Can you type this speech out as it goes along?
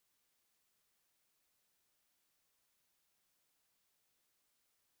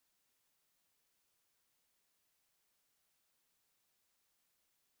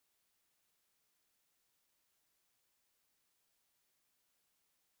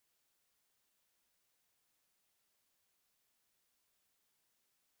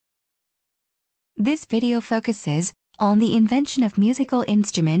This video focuses on the invention of musical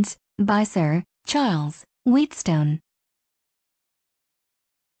instruments by Sir Charles Wheatstone.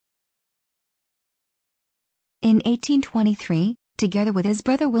 In 1823, together with his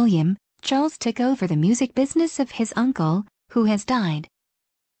brother William, Charles took over the music business of his uncle, who has died.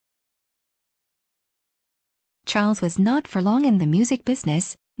 Charles was not for long in the music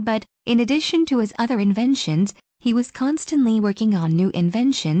business, but, in addition to his other inventions, he was constantly working on new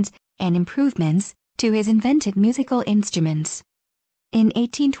inventions and improvements to his invented musical instruments. In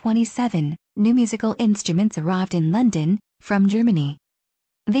 1827, new musical instruments arrived in London from Germany.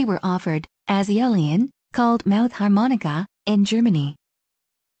 They were offered as aeolian, called mouth harmonica, in Germany.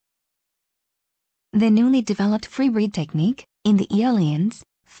 The newly developed free reed technique in the aeolians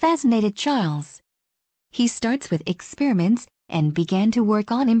fascinated Charles. He starts with experiments and began to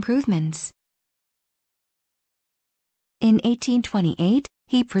work on improvements. In 1828,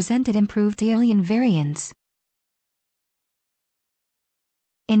 he presented improved aeolian variants.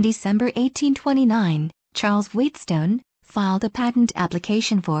 In December 1829, Charles Wheatstone filed a patent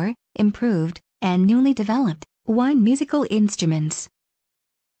application for improved and newly developed wine musical instruments.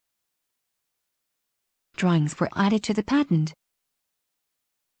 Drawings were added to the patent.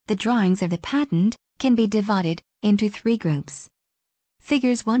 The drawings of the patent can be divided into three groups.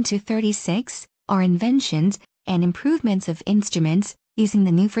 Figures 1 to 36 are inventions and improvements of instruments using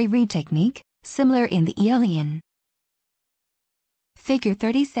the new free reed technique, similar in the aeolian. Figure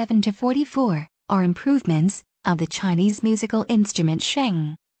 37 to 44 are improvements of the Chinese musical instrument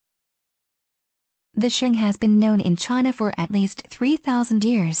sheng. The sheng has been known in China for at least 3,000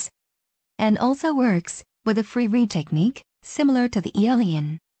 years, and also works with a free reed technique similar to the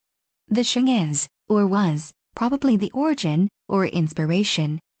aeolian. The sheng is, or was, probably the origin or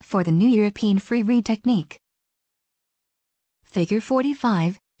inspiration for the new European free reed technique. Figure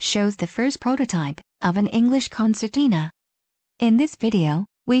 45 shows the first prototype of an English concertina. In this video,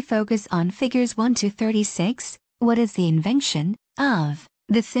 we focus on figures 1 to 36, what is the invention of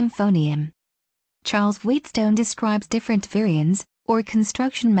the Symphonium. Charles Wheatstone describes different variants or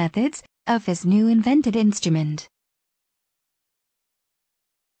construction methods of his new invented instrument.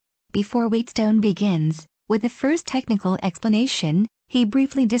 Before Wheatstone begins with the first technical explanation, he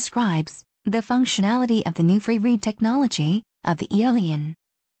briefly describes the functionality of the new free reed technology of the aeolian,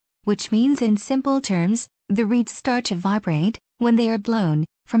 which means in simple terms, the reeds start to vibrate when they are blown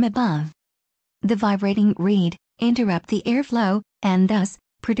from above. The vibrating reed interrupts the airflow and thus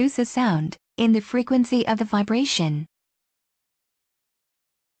produces sound in the frequency of the vibration.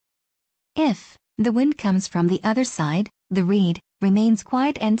 If the wind comes from the other side, the reed remains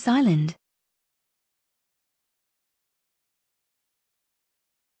quiet and silent.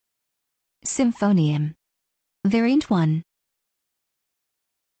 Symphonium. Variant 1.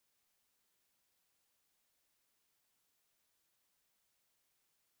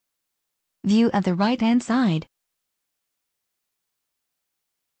 View of the right-hand side.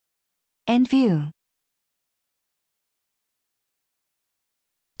 End view.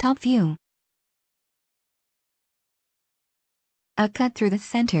 Top view. A cut through the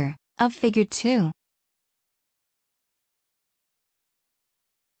center of figure 2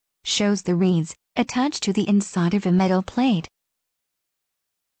 shows the reeds attached to the inside of a metal plate.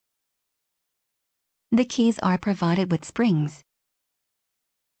 The keys are provided with springs.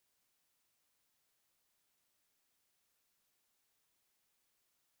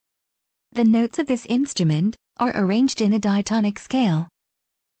 The notes of this instrument are arranged in a diatonic scale.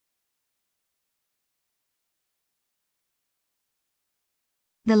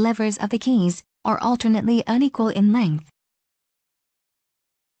 The levers of the keys are alternately unequal in length.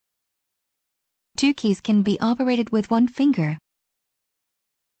 Two keys can be operated with one finger.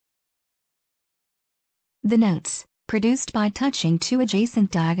 The notes, produced by touching two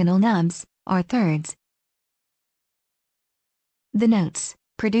adjacent diagonal knobs, are thirds. The notes,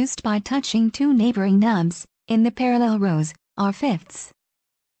 produced by touching two neighboring knobs in the parallel rows, are fifths.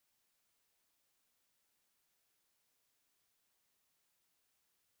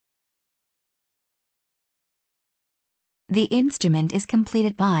 The instrument is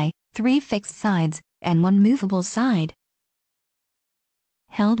completed by 3 fixed sides and 1 movable side,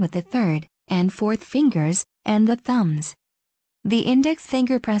 held with the third and fourth fingers and the thumbs. The index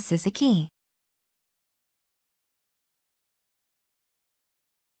finger presses a key.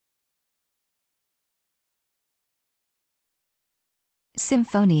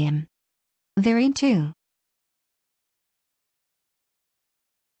 Symphonium. Variant 2.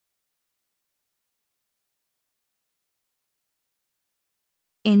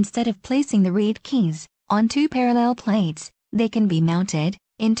 Instead of placing the reed keys on 2 parallel plates, they can be mounted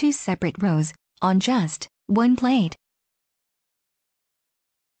in 2 separate rows on just one plate.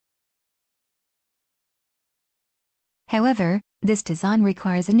 However, this design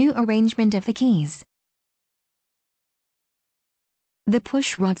requires a new arrangement of the keys. The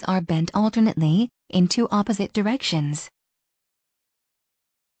push rods are bent alternately in two opposite directions.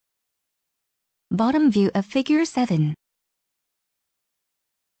 Bottom view of Figure 7.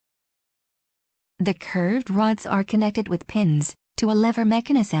 The curved rods are connected with pins to a lever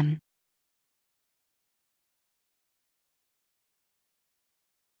mechanism.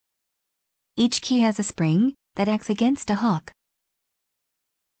 Each key has a spring that acts against a hook.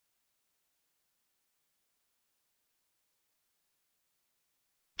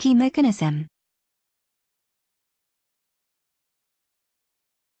 Key mechanism.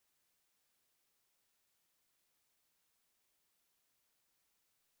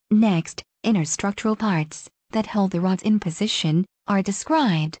 Next, inner structural parts that hold the rods in position are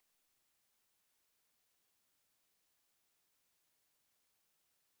described.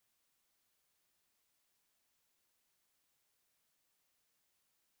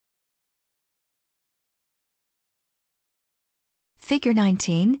 Figure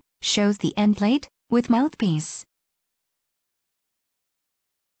 19 shows the end plate with mouthpiece.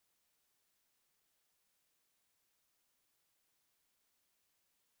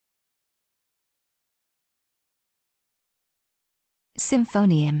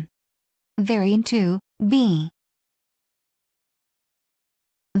 Symphonium. Variant 2B.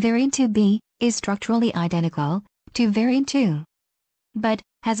 Variant 2B is structurally identical to Variant 2, but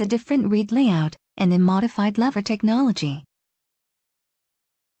has a different reed layout and a modified lever technology.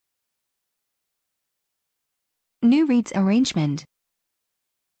 New reeds arrangement.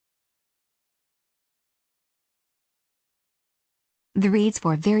 The reeds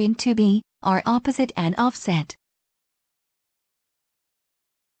for Variant 2B are opposite and offset.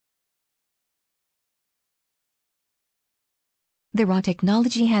 The rod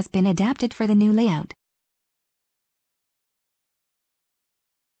technology has been adapted for the new layout.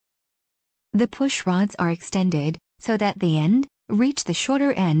 The push rods are extended so that the end reach the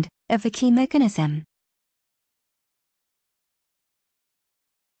shorter end of the key mechanism.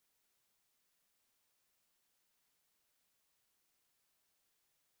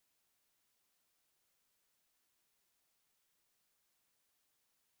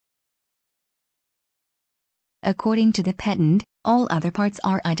 According to the patent, all other parts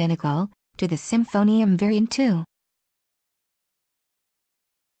are identical to the Symphonium Variant 2.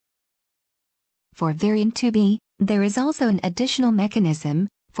 For Variant 2B, there is also an additional mechanism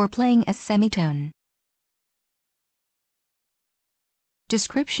for playing a semitone.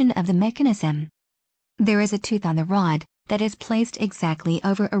 Description of the mechanism. There is a tooth on the rod that is placed exactly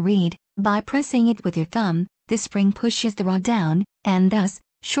over a reed. By pressing it with your thumb, the spring pushes the rod down and thus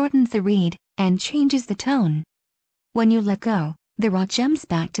shortens the reed and changes the tone. When you let go, the rod jumps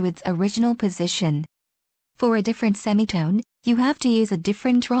back to its original position. For a different semitone, you have to use a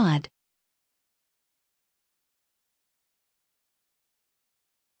different rod.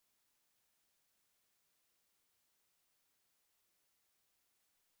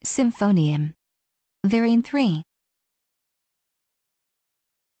 Symphonium. Variant 3.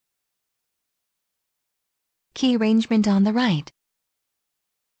 Key arrangement on the right.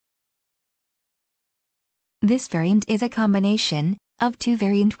 This variant is a combination of two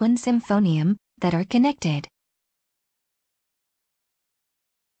Variant 1 Symphonium that are connected.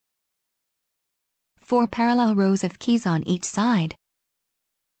 4 parallel rows of keys on each side.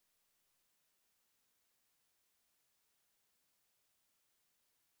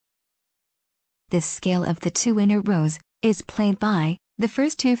 The scale of the 2 inner rows is played by the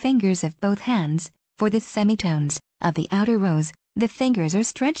first 2 fingers of both hands. For the semitones of the outer rows, the fingers are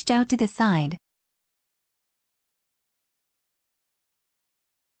stretched out to the side.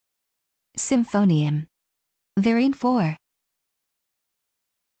 Symphonium. Variant 4.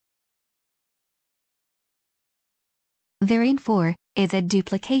 Variant 4 is a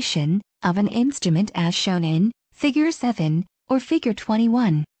duplication of an instrument as shown in Figure 7 or Figure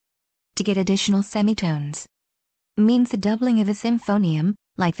 21. To get additional semitones means the doubling of a symphonium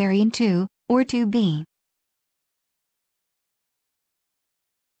like Variant 2 or 2B.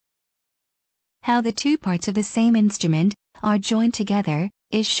 How the 2 parts of the same instrument are joined together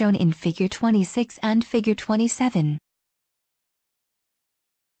is shown in Figure 26 and Figure 27.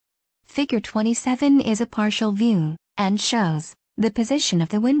 Figure 27 is a partial view and shows the position of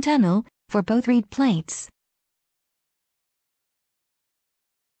the wind tunnel for both reed plates.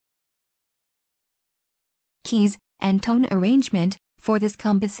 Keys and tone arrangement for this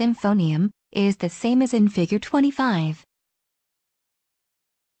compass symphonium is the same as in Figure 25.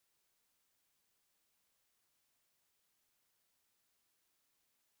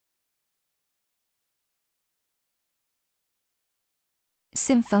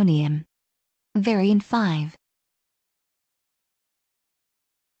 Symphonium. Variant 5.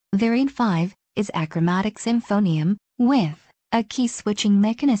 Variant 5 is achromatic symphonium with a key switching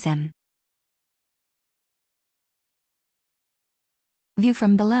mechanism. View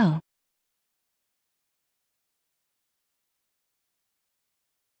from below.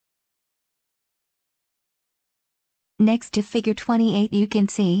 Next to Figure 28 you can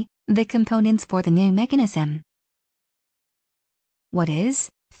see the components for the new mechanism. What is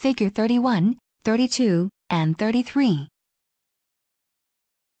Figure 31, 32, and 33?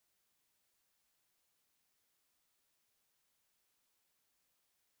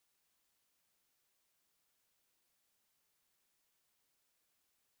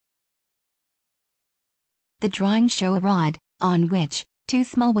 The drawings show a rod on which two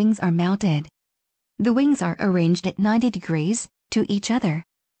small wings are mounted. The wings are arranged at 90 degrees to each other.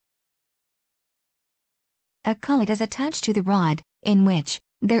 A collet is attached to the rod, in which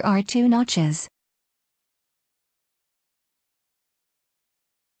there are two notches.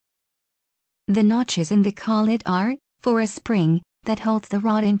 The notches in the collet are for a spring that holds the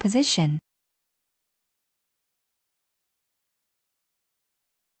rod in position.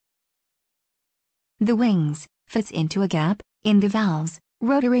 The wings fits into a gap in the valve's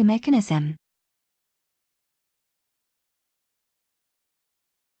rotary mechanism.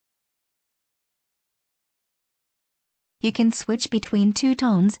 You can switch between two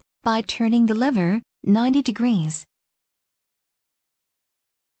tones by turning the lever 90 degrees.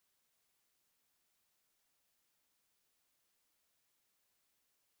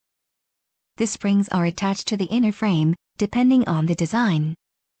 The springs are attached to the inner frame, depending on the design.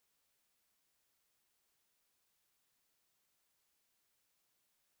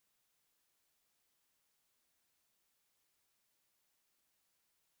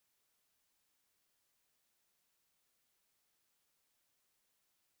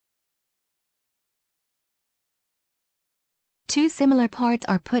 Two similar parts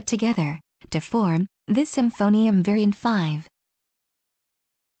are put together to form this Symphonium Variant 5.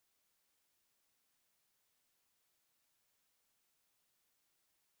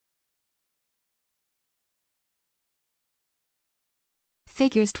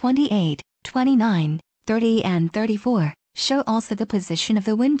 Figures 28, 29, 30 and 34 show also the position of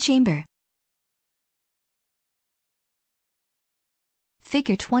the wind chamber.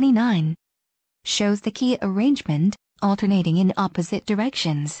 Figure 29 shows the key arrangement alternating in opposite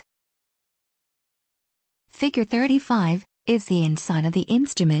directions. Figure 35 is the inside of the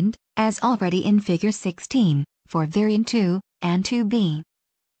instrument, as already in Figure 16 for Variant 2 and 2B.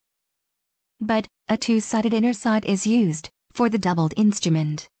 But a two-sided inner side is used for the doubled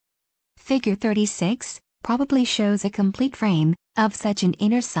instrument. Figure 36 probably shows a complete frame of such an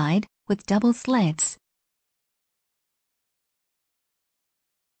inner side with double slits.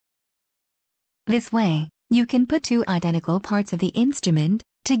 This way, you can put two identical parts of the instrument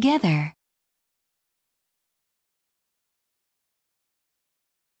together.